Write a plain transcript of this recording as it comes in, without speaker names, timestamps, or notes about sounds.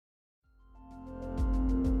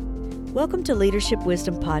Welcome to Leadership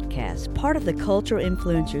Wisdom Podcast, part of the cultural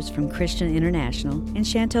influencers from Christian International and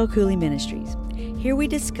Chantel Cooley Ministries. Here we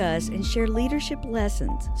discuss and share leadership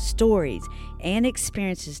lessons, stories, and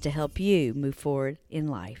experiences to help you move forward in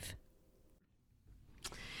life.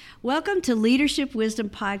 Welcome to Leadership Wisdom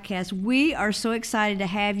Podcast. We are so excited to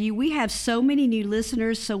have you. We have so many new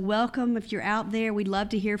listeners, so welcome. If you're out there, we'd love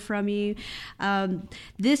to hear from you.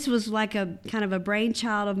 This was like a kind of a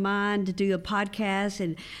brainchild of mine to do a podcast,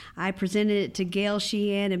 and I presented it to Gail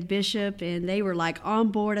Sheehan and Bishop, and they were like on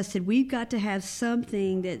board. I said, we've got to have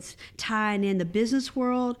something that's tying in the business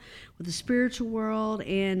world with the spiritual world,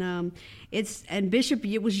 and Bishop,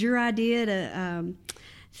 it was your idea to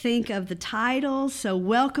think of the title. So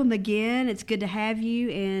welcome again. It's good to have you,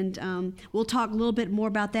 and we'll talk a little bit more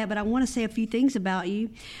about that, but I want to say a few things about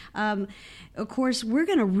you. Of course, we're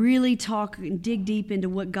going to really talk and dig deep into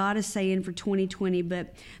what God is saying for 2020,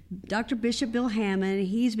 but Dr. Bishop Bill Hamon,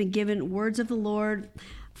 he's been given words of the Lord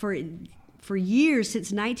for years.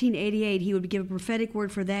 Since 1988, he would give a prophetic word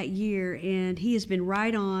for that year, and he has been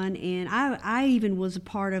right on, and I even was a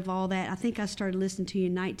part of all that. I think I started listening to you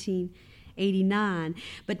in 1989.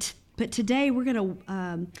 But today we're going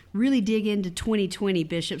to really dig into 2020,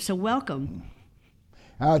 Bishop. So welcome.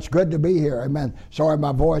 It's good to be here. Amen. Sorry,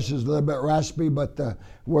 my voice is a little bit raspy, but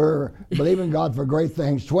we're believing God for great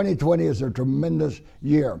things. 2020 is a tremendous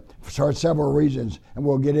year for several reasons, and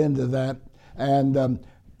we'll get into that. And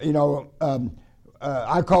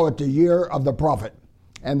I call it the year of the prophet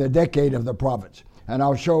and the decade of the prophets. And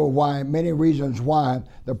I'll show many reasons why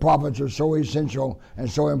the prophets are so essential and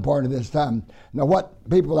so important at this time. Now, what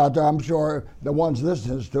people out there, I'm sure the ones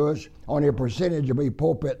listening to us, only a percentage will be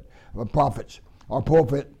pulpit prophets or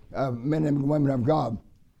pulpit men and women of God.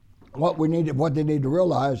 What they need to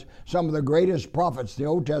realize, some of the greatest prophets in the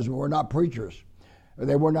Old Testament were not preachers.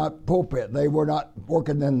 They were not pulpit. They were not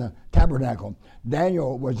working in the tabernacle.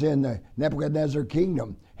 Daniel was in the Nebuchadnezzar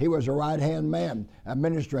kingdom. He was a right-hand man,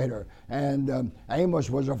 administrator. And Amos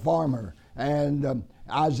was a farmer. And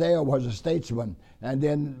Isaiah was a statesman. And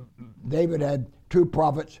then David had two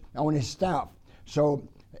prophets on his staff. So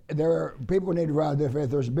people need to realize if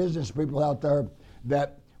there's business people out there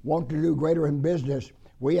that want to do greater in business,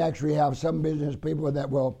 we actually have some business people that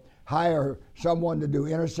will hire someone to do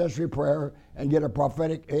intercessory prayer and get a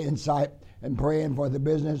prophetic insight and praying for the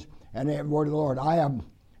business and the word of the Lord. I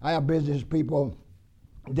have business people,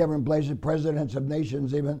 different places, presidents of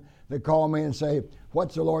nations even, that call me and say,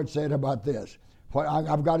 what's the Lord said about this?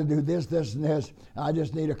 I've got to do this, this, and this. I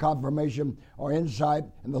just need a confirmation or insight,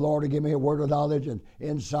 and the Lord will give me a word of knowledge and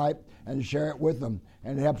insight and share it with them,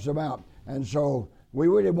 and it helps them out. And so we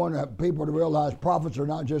really want people to realize prophets are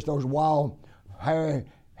not just those wild,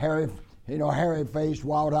 hairy-faced,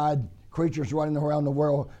 wild-eyed creatures running around the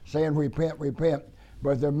world saying, repent, repent.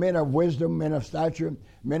 But they're men of wisdom, men of stature,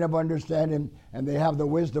 men of understanding, and they have the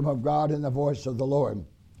wisdom of God and the voice of the Lord.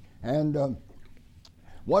 And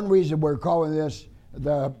one reason we're calling this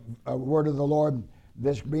the word of the Lord,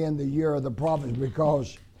 this being the year of the prophets,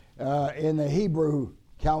 because in the Hebrew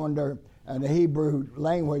calendar and the Hebrew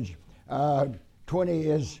language, 20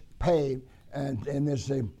 is pay, and it's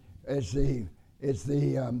the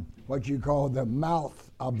what you call the mouth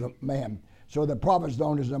of the man. So the prophet's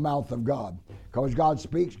known as the mouth of God, because God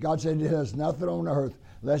speaks. God said he does nothing on earth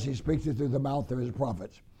unless he speaks it through the mouth of his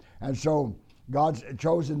prophets. And so God's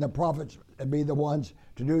chosen the prophets to be the ones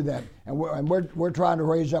to do that. And we're trying to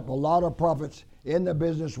raise up a lot of prophets in the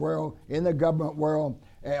business world, in the government world.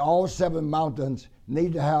 All 7 mountains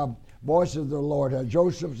need to have voices of the Lord,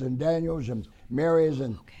 Joseph's and Daniel's and Mary's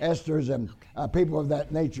and Esther's and people of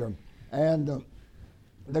that nature. And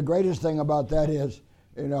the greatest thing about that is,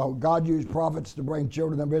 God used prophets to bring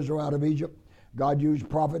children of Israel out of Egypt. God used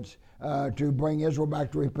prophets to bring Israel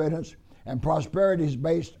back to repentance. And prosperity is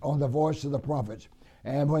based on the voice of the prophets.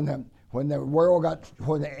 And when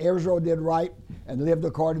Israel did right and lived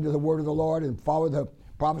according to the word of the Lord and followed the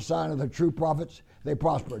prophesying of the true prophets, they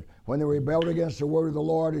prospered. When they rebelled against the word of the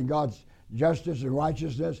Lord and God's justice and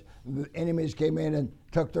righteousness, the enemies came in and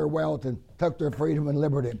took their wealth and took their freedom and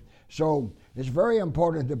liberty. So it's very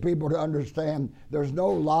important to people to understand there's no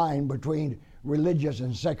line between religious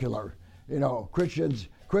and secular. Christians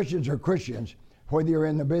are Christians, whether you're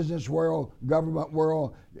in the business world, government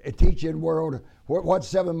world, teaching world, what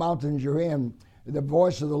 7 mountains you're in, the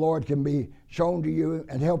voice of the Lord can be shown to you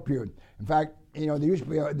and help you. In fact,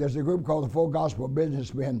 there's a group called the Full Gospel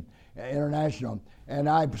Businessmen International, and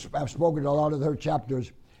I've spoken to a lot of their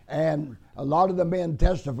chapters, and a lot of the men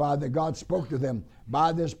testified that God spoke to them,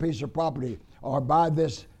 buy this piece of property, or buy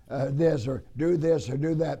this, or do this, or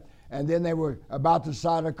do that. And then they were about to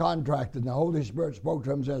sign a contract, and the Holy Spirit spoke to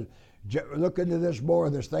them and said, look into this more.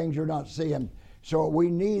 There's things you're not seeing. So we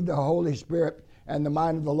need the Holy Spirit and the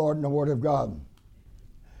mind of the Lord and the Word of God.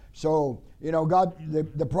 So, God,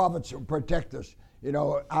 the prophets protect us.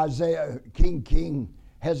 Isaiah, King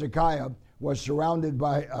Hezekiah was surrounded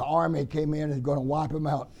by an army, came in and was going to wipe him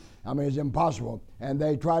out. I mean, it's impossible. And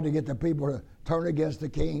they tried to get the people to turn against the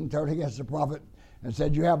king, turn against the prophet, and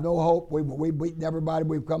said, you have no hope. We've beaten everybody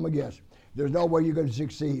we've come against. There's no way you're going to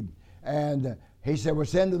succeed. And he said, well,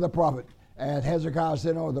 send to the prophet. And Hezekiah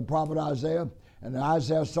sent over the prophet Isaiah. And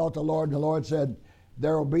Isaiah sought the Lord, and the Lord said,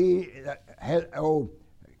 there will be,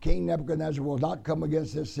 King Nebuchadnezzar will not come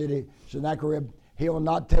against this city, Sennacherib. He will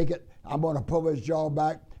not take it. I'm going to pull his jaw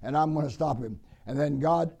back, and I'm going to stop him. And then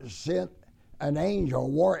God sent an angel, a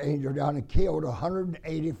war angel, down and killed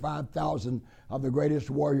 185,000 of the greatest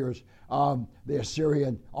warriors of the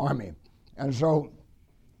Assyrian army. And so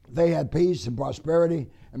they had peace and prosperity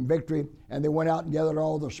and victory, and they went out and gathered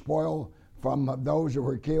all the spoil from those who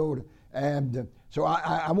were killed. And so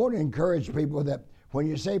I want to encourage people that when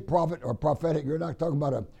you say prophet or prophetic, you're not talking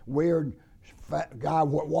about a weird fat guy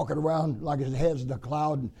walking around like his head's in a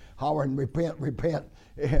cloud and hollering, repent, repent.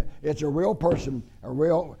 It's a real person, a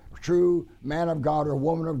real true man of God or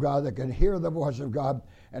woman of God that can hear the voice of God,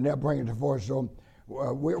 and they'll bring it to forth. So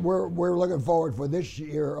we're looking forward for this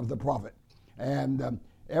year of the prophet. And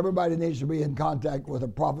everybody needs to be in contact with a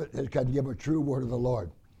prophet that can give a true word of the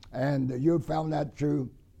Lord. And you've found that true.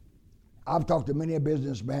 I've talked to many a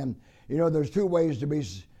businessman. There's two ways to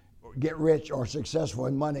get rich or successful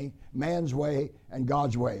in money, man's way and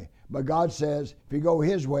God's way. But God says, if you go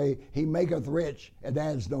his way, he maketh rich and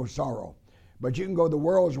adds no sorrow. But you can go the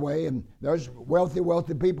world's way, and there's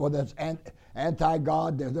wealthy people that's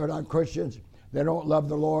anti-God. They're not Christians. They don't love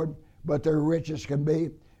the Lord, but they're rich as can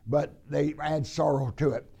be, but they add sorrow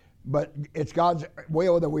to it. But it's God's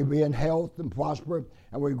will that we be in health and prosper,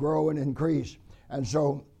 and we grow and increase. And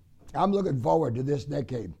so I'm looking forward to this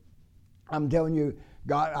decade. I'm telling you,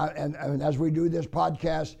 God, and as we do this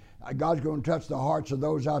podcast, God's going to touch the hearts of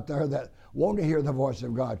those out there that want to hear the voice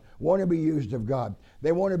of God, want to be used of God.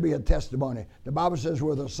 They want to be a testimony. The Bible says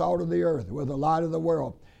we're the salt of the earth, we're the light of the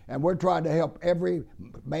world. And we're trying to help every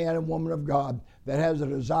man and woman of God that has a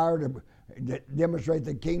desire to demonstrate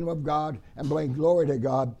the kingdom of God and bring glory to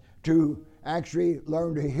God to actually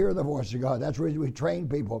learn to hear the voice of God. That's the reason we train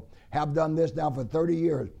people. Have done this now for 30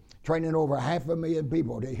 years. Training over 500,000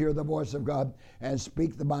 people to hear the voice of God and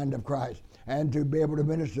speak the mind of Christ and to be able to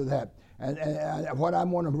minister that. And what I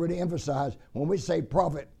want to really emphasize, when we say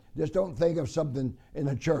prophet, just don't think of something in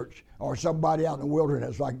the church or somebody out in the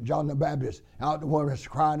wilderness like John the Baptist out in the wilderness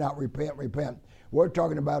crying out, repent, repent. We're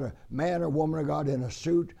talking about a man or woman of God in a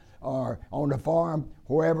suit or on the farm,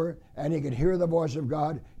 wherever, and he can hear the voice of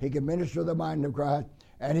God. He can minister the mind of Christ.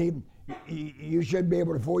 And you should be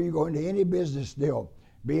able to, before you go into any business deal,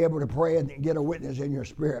 be able to pray and get a witness in your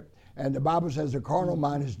spirit. And the Bible says the carnal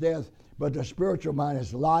mind is death, but the spiritual mind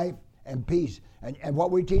is life and peace. And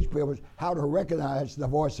what we teach people is how to recognize the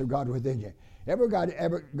voice of God within you.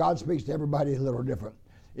 God speaks to everybody a little different.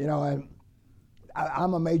 And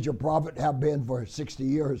I'm a major prophet, have been for 60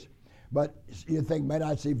 years. But you think, man,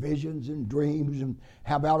 I see visions and dreams and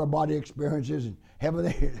have out-of-body experiences and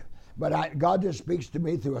heaven. But God just speaks to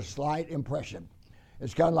me through a slight impression.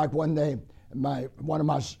 It's kind of like one day, one of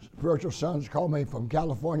my spiritual sons called me from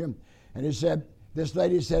California, and he said, this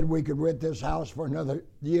lady said we could rent this house for another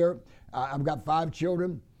year. I've got 5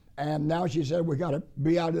 children, and now she said we got to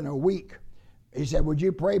be out in a week. He said, would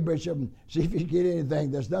you pray, Bishop, and see if you get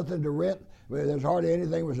anything? There's nothing to rent. There's hardly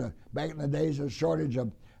anything. It was back in the days a shortage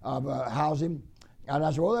of housing. And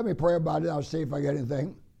I said, well, let me pray about it. I'll see if I get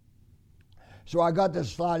anything. So I got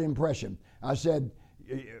this slight impression. I said,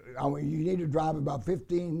 you need to drive about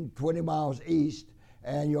 15, 20 miles east,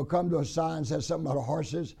 and you'll come to a sign that says something about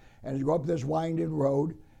horses, and you go up this winding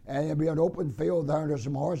road, and there'll be an open field there, and there's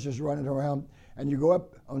some horses running around, and you go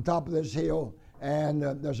up on top of this hill, and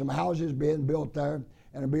there's some houses being built there, and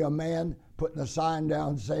there'll be a man putting a sign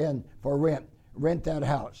down saying, for rent that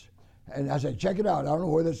house. And I said, check it out. I don't know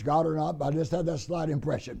whether it's God or not, but I just had that slight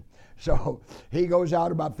impression. So he goes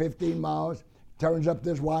out about 15 miles, turns up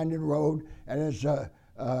this winding road, and it's a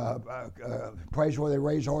place where they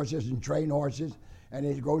raise horses and train horses. And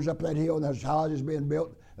he goes up that hill, and there's houses being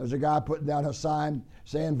built. There's a guy putting down a sign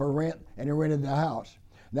saying for rent, and he rented the house.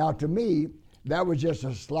 Now, to me, that was just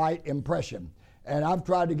a slight impression. And I've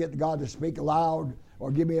tried to get God to speak loud or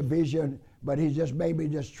give me a vision, but he just made me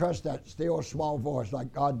just trust that still small voice,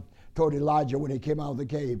 like God told Elijah when he came out of the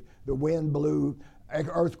cave. The wind blew,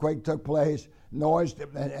 earthquake took place, noise,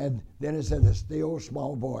 and then it said a still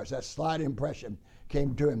small voice. That slight impression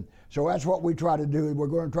came to him. So that's what we try to do. We're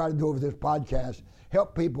going to try to do with this podcast,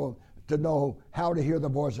 help people to know how to hear the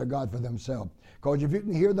voice of God for themselves. Because if you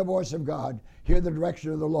can hear the voice of God, hear the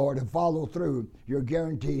direction of the Lord, and follow through, you're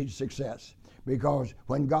guaranteed success. Because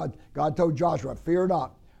when God told Joshua, fear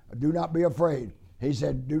not, do not be afraid. He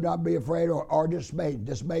said, do not be afraid or dismayed.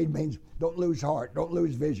 Dismayed means don't lose heart, don't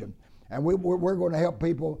lose vision. And we're going to help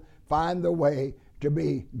people find the way to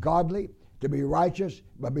be godly, to be righteous,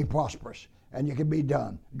 but be prosperous. And you can be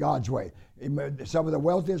done God's way. Some of the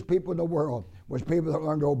wealthiest people in the world was people that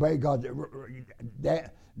learned to obey God.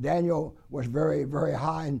 Daniel was very, very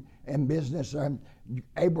high in business.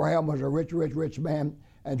 Abraham was a rich man.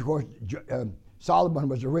 And of course, Solomon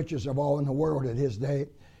was the richest of all in the world at his day.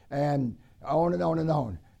 And on and on and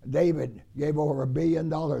on. David gave over $1 billion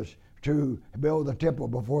to build the temple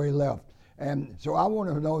before he left. And so I want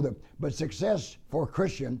to know that, but success for a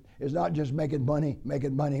Christian is not just making money.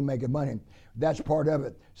 That's part of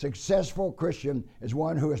it. Successful Christian is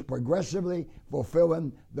one who is progressively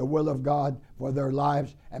fulfilling the will of God for their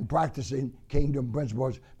lives and practicing kingdom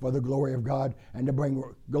principles for the glory of God and to bring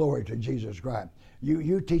glory to Jesus Christ.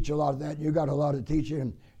 You teach a lot of that. You got a lot of teaching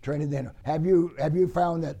and training then. Have you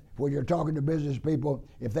found that when you're talking to business people,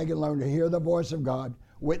 if they can learn to hear the voice of God,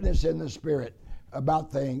 witness in the Spirit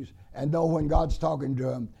about things, and know when God's talking to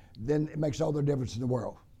them, then it makes all the difference in the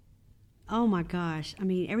world. Oh my gosh. I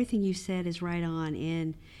mean, everything you said is right on.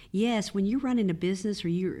 And yes, when you're running a business or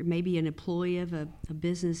you're maybe an employee of a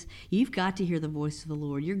business, you've got to hear the voice of the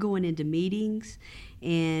Lord. You're going into meetings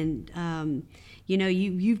and,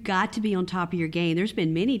 you've got to be on top of your game. There's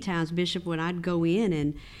been many times, Bishop, when I'd go in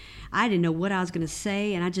and I didn't know what I was going to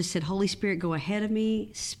say, and I just said, Holy Spirit, go ahead of me,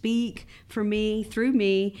 speak for me, through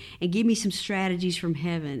me, and give me some strategies from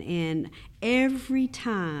heaven. And every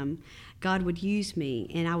time God would use me,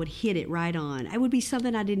 and I would hit it right on. It would be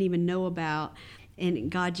something I didn't even know about, and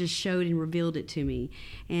God just showed and revealed it to me.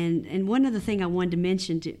 And one other thing I wanted to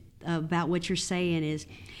mention about what you're saying is,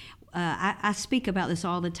 I speak about this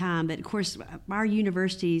all the time, but of course our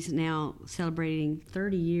university is now celebrating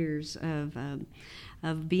 30 years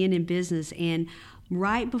of being in business. And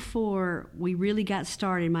right before we really got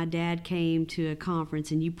started, my dad came to a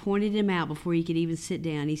conference and you pointed him out before he could even sit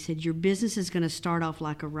down. He said, your business is going to start off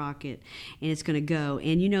like a rocket and it's going to go.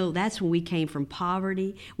 And that's when we came from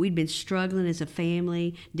poverty. We'd been struggling as a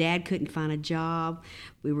family. Dad couldn't find a job.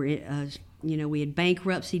 We were we had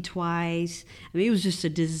bankruptcy twice. I mean, it was just a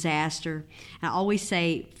disaster. I always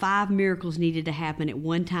say 5 miracles needed to happen at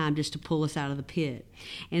one time just to pull us out of the pit.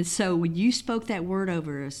 And so when you spoke that word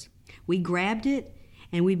over us, we grabbed it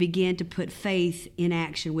and we began to put faith in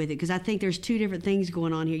action with it. Because I think there's 2 different things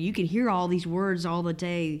going on here. You can hear all these words all the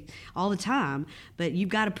day, all the time, but you've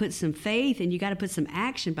got to put some faith and you got to put some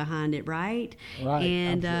action behind it, right? Right.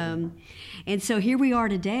 And so here we are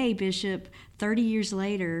today, Bishop, 30 years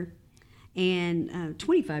later. And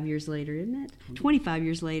 25 years later, isn't it? 25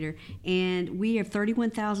 years later. And we have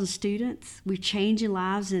 31,000 students. We're changing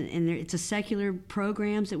lives, and it's a secular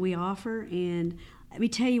programs that we offer. And let me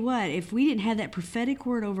tell you what, if we didn't have that prophetic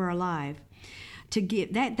word over our life, to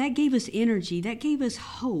give that gave us energy, that gave us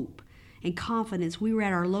hope and confidence. We were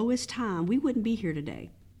at our lowest time. We wouldn't be here today.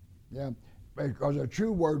 Yeah, because a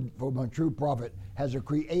true word from a true prophet has a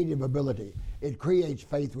creative ability. It creates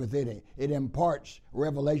faith within it. It imparts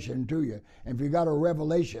revelation to you. And if you got a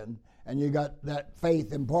revelation and you got that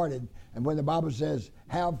faith imparted, and when the Bible says,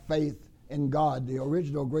 have faith in God, the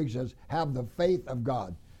original Greek says, have the faith of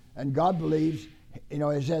God. And God believes,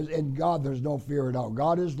 it says, in God there's no fear at all.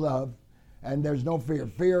 God is love, and there's no fear.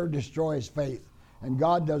 Fear destroys faith. And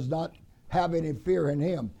God does not have any fear in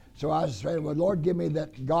him. So I say, well, Lord, give me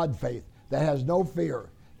that God faith that has no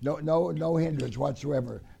fear, no hindrance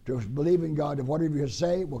whatsoever, to believe in God, that whatever you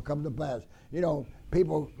say will come to pass.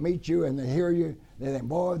 People meet you and they hear you, they think,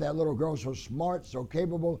 boy, that little girl's so smart, so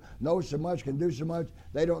capable, knows so much, can do so much.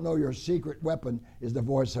 They don't know your secret weapon is the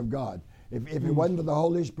voice of God. If it wasn't for the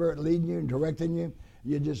Holy Spirit leading you and directing you,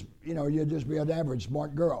 you'd just be an average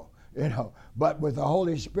smart girl, But with the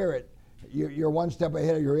Holy Spirit, you're one step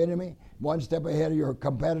ahead of your enemy, one step ahead of your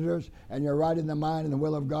competitors, and you're right in the mind and the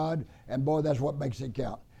will of God, and boy, that's what makes it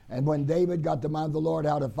count. And when David got the mind of the Lord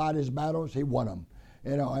how to fight his battles, he won them.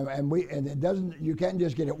 And it doesn't. You can't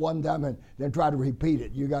just get it one time and then try to repeat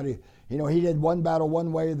it. You got to, he did one battle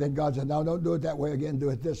one way, then God said, no, don't do it that way again. Do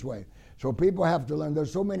it this way. So people have to learn.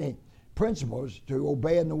 There's so many principles to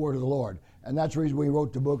obey in the word of the Lord, and that's the reason we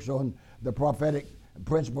wrote the books on the prophetic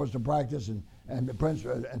principles to practice and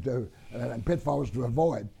pitfalls to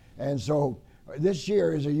avoid. And so this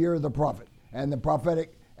year is a year of the prophet. and the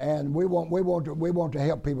prophetic. And we want to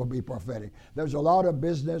help people be prophetic. There's a lot of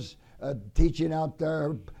business teaching out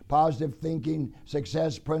there, positive thinking,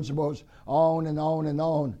 success principles, on and on and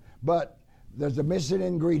on. But there's a missing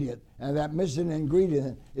ingredient, and that missing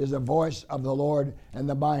ingredient is the voice of the Lord and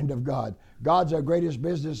the mind of God. God's the greatest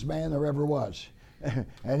businessman there ever was.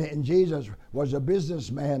 And Jesus was a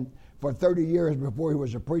businessman for 30 years before he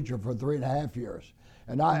was a preacher for 3.5 years.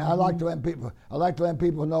 And I like to let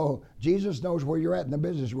people know Jesus knows where you're at in the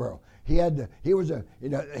business world.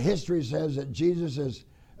 History says that Jesus'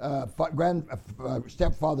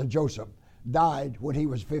 stepfather Joseph died when he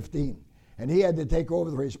was 15, and he had to take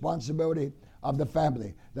over the responsibility of the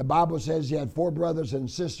family. The Bible says he had 4 brothers and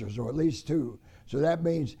sisters, or at least 2. So that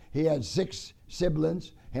means he had 6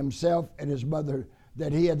 siblings, himself and his mother,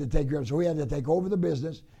 that he had to take care of. So he had to take over the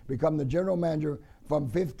business, become the general manager. From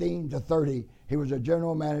 15 to 30, he was a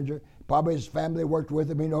general manager. Probably his family worked with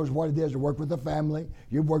him. He knows what it is to work with a family.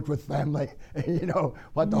 You've worked with family. You know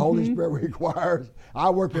what the Holy Spirit requires. I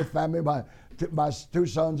work with family. My 2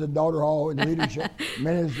 sons and daughter all in leadership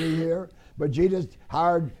ministry here. But Jesus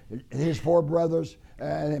hired his 4 brothers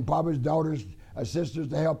and probably his daughters, sisters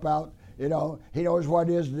to help out. You know, he knows what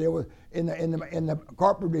it is to deal with in the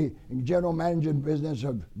carpentry and general managing business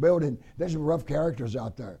of building. There's some rough characters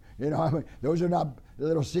out there. You know, I mean, those are not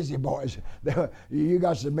little sissy boys. You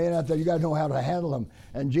got some men out there. You got to know how to handle them.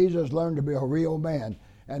 And Jesus learned to be a real man.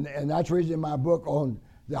 And that's the reason in my book on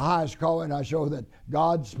the highest calling, I show that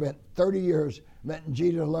God spent 30 years letting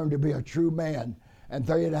Jesus learn to be a true man, and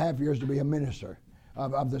 30.5 years to be a minister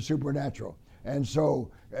of the supernatural. And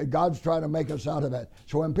so God's trying to make us out of that.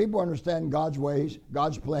 So when people understand God's ways,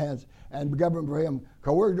 God's plans, and government for Him,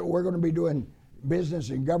 because we're going to be doing business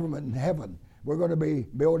and government in heaven. We're going to be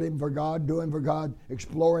building for God, doing for God,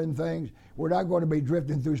 exploring things. We're not going to be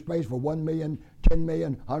drifting through space for 1 million, 10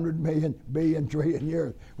 million, 100 million, billion, trillion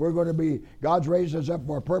years. We're going to be, God's raised us up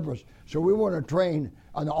for a purpose. So we want to train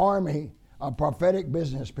an army of prophetic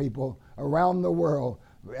business people around the world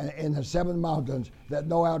in the 7 mountains that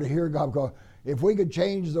know how to hear God. Because if we could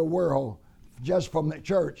change the world just from the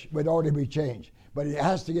church, we'd already be changed. But it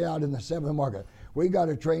has to get out in the 7 market. We got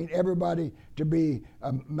to train everybody to be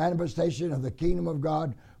a manifestation of the kingdom of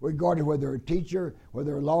God, regardless whether they're a teacher,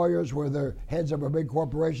 whether they're lawyers, whether they're heads of a big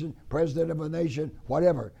corporation, president of a nation,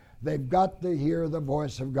 whatever. They've got to hear the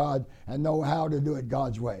voice of God and know how to do it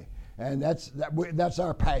God's way. And that's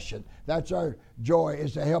our passion. That's our joy,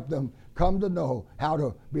 is to help them come to know how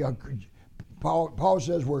to be a... Paul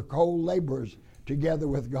says we're co-laborers together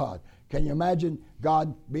with God. Can you imagine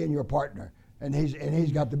God being your partner? And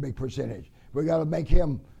he's got the big percentage. We got to make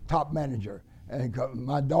him top manager. And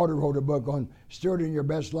my daughter wrote a book on stewarding your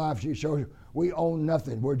best life. She shows we own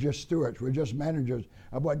nothing. We're just stewards. We're just managers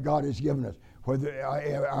of what God has given us.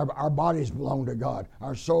 Our bodies belong to God.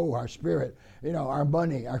 Our soul, our spirit, our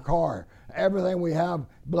money, our car, everything we have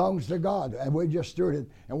belongs to God. And we just steward it.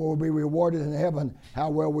 And we'll be rewarded in heaven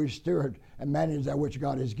how well we steward and manage that which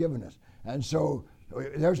God has given us. And so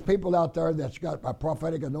there's people out there that's got a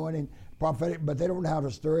prophetic anointing, but they don't know how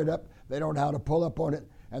to stir it up. They don't know how to pull up on it.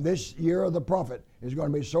 And this year of the prophet is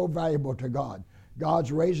going to be so valuable to God.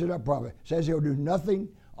 God's raising up prophet. Says he'll do nothing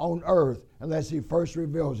on earth unless he first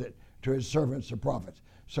reveals it to his servants, the prophets.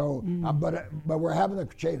 So, but we're having a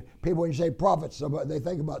change. People, when you say prophets, they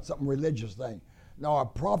think about something religious thing. No, a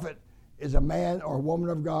prophet is a man or woman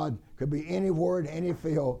of God, could be anywhere in any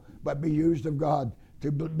field, but be used of God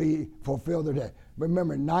to be fulfill their day.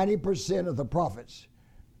 Remember, 90% of the prophets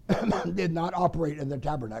did not operate in the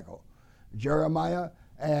tabernacle. Jeremiah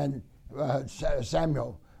and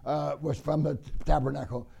Samuel was from the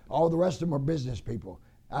tabernacle. All the rest of them were business people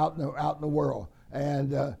out in the world,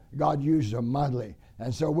 and God used them mightily.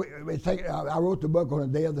 And so I wrote the book on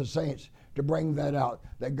the Day of the Saints to bring that out,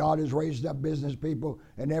 that God has raised up business people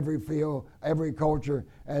in every field, every culture,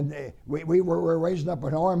 and we're raising up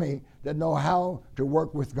an army that know how to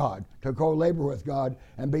work with God, to co-labor with God,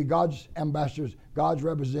 and be God's ambassadors, God's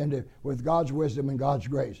representative, with God's wisdom and God's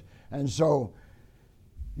grace. And so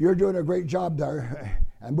you're doing a great job there,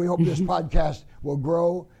 and we hope this podcast will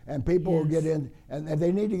grow and people will get in, and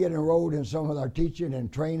they need to get enrolled in some of our teaching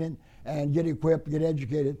and training and get equipped, get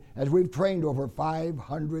educated, as we've trained over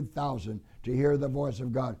 500,000 to hear the voice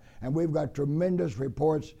of God. And we've got tremendous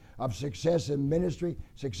reports of success in ministry,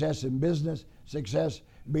 success in business, success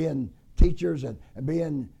being teachers and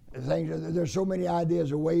being things. There's so many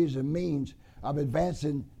ideas and ways and means of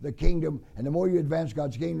advancing the kingdom, and the more you advance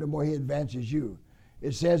God's kingdom, the more he advances you.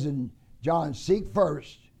 It says in John, seek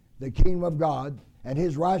first the kingdom of God and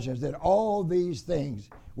his righteousness, that all these things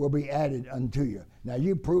will be added unto you. Now,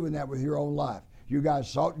 you've proven that with your own life. You guys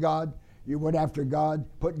sought God. You went after God,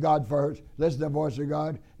 put God first, listen to the voice of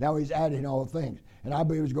God. Now he's adding all things. And I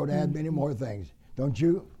believe he's going to add many more things. Don't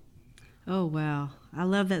you? Oh, wow. I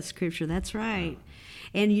love that scripture. That's right.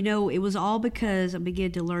 And, you know, it was all because I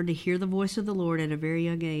began to learn to hear the voice of the Lord at a very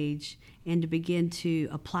young age and to begin to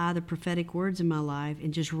apply the prophetic words in my life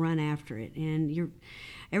and just run after it. And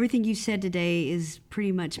everything you said today is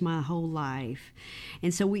pretty much my whole life.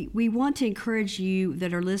 And so we want to encourage you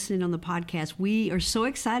that are listening on the podcast. We are so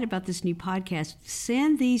excited about this new podcast.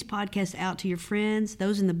 Send these podcasts out to your friends,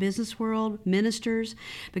 those in the business world, ministers,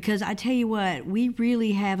 because I tell you what, we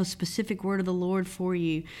really have a specific word of the Lord for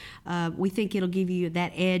you. We think it'll give you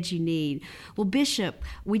that edge you need. Well, Bishop,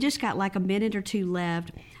 we just got like a minute or two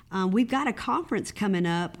left. We've got a conference coming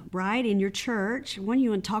up, right, in your church. Why don't you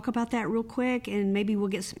want to talk about that real quick, and maybe we'll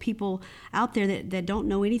get some people out there that don't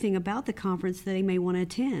know anything about the conference that they may want to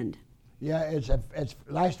attend. Yeah, it's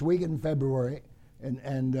last week in February,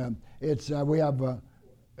 and it's we have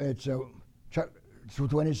it's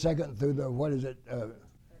 22nd through the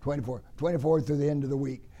 24th through the end of the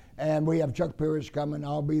week, and we have Chuck Pierce coming.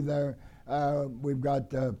 I'll be there. We've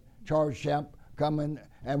got Charles Champ coming,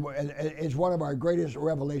 and it's one of our greatest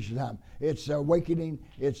revelation time. It's awakening.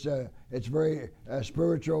 It's very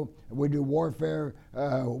spiritual. We do warfare.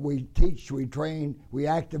 We teach. We train. We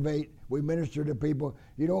activate. We minister to people.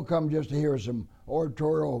 You don't come just to hear some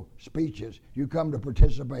oratorial speeches. You come to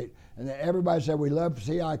participate. And everybody said we love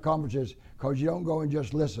CI conferences because you don't go and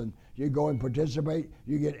just listen. You go and participate.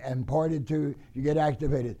 You get imparted to. You get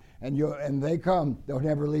activated. And they come. They'll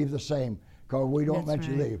never leave the same. Because we don't let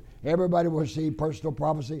you leave. Everybody will see personal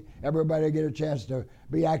prophecy. Everybody will get a chance to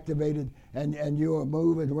be activated, and you will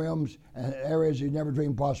move in realms and areas you never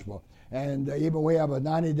dreamed possible. And even we have a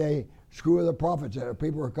 90-day School of the Prophets that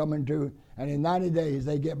people are coming to, and in 90 days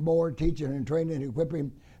they get more teaching and training and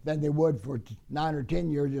equipping than they would for 9 or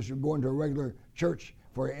 10 years just going to a regular church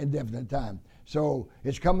for an indefinite time. So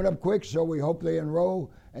it's coming up quick, so we hope they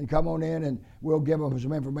enroll and come on in, and we'll give them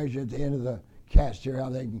some information at the end of the cast here how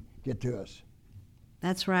they can get to us.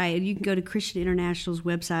 That's right. And you can go to Christian International's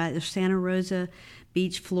website, Santa Rosa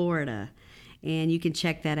Beach, Florida, and you can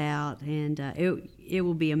check that out. And it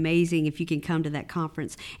will be amazing if you can come to that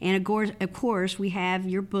conference. And of course, we have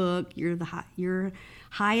your book, your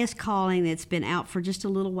highest calling, that's been out for just a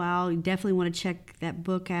little while. You definitely want to check that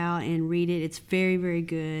book out and read it. It's very, very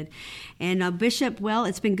good. And Bishop, well,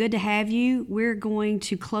 it's been good to have you. We're going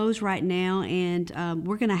to close right now, and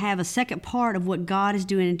we're going to have a second part of what God is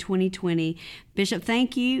doing in 2020. Bishop,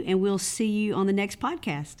 thank you, and we'll see you on the next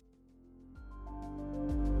podcast.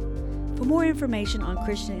 For more information on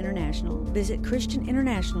Christian International, visit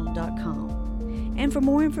ChristianInternational.com. And for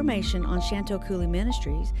more information on Chantel Cooley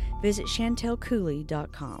Ministries, visit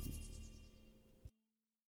ChantelCooley.com.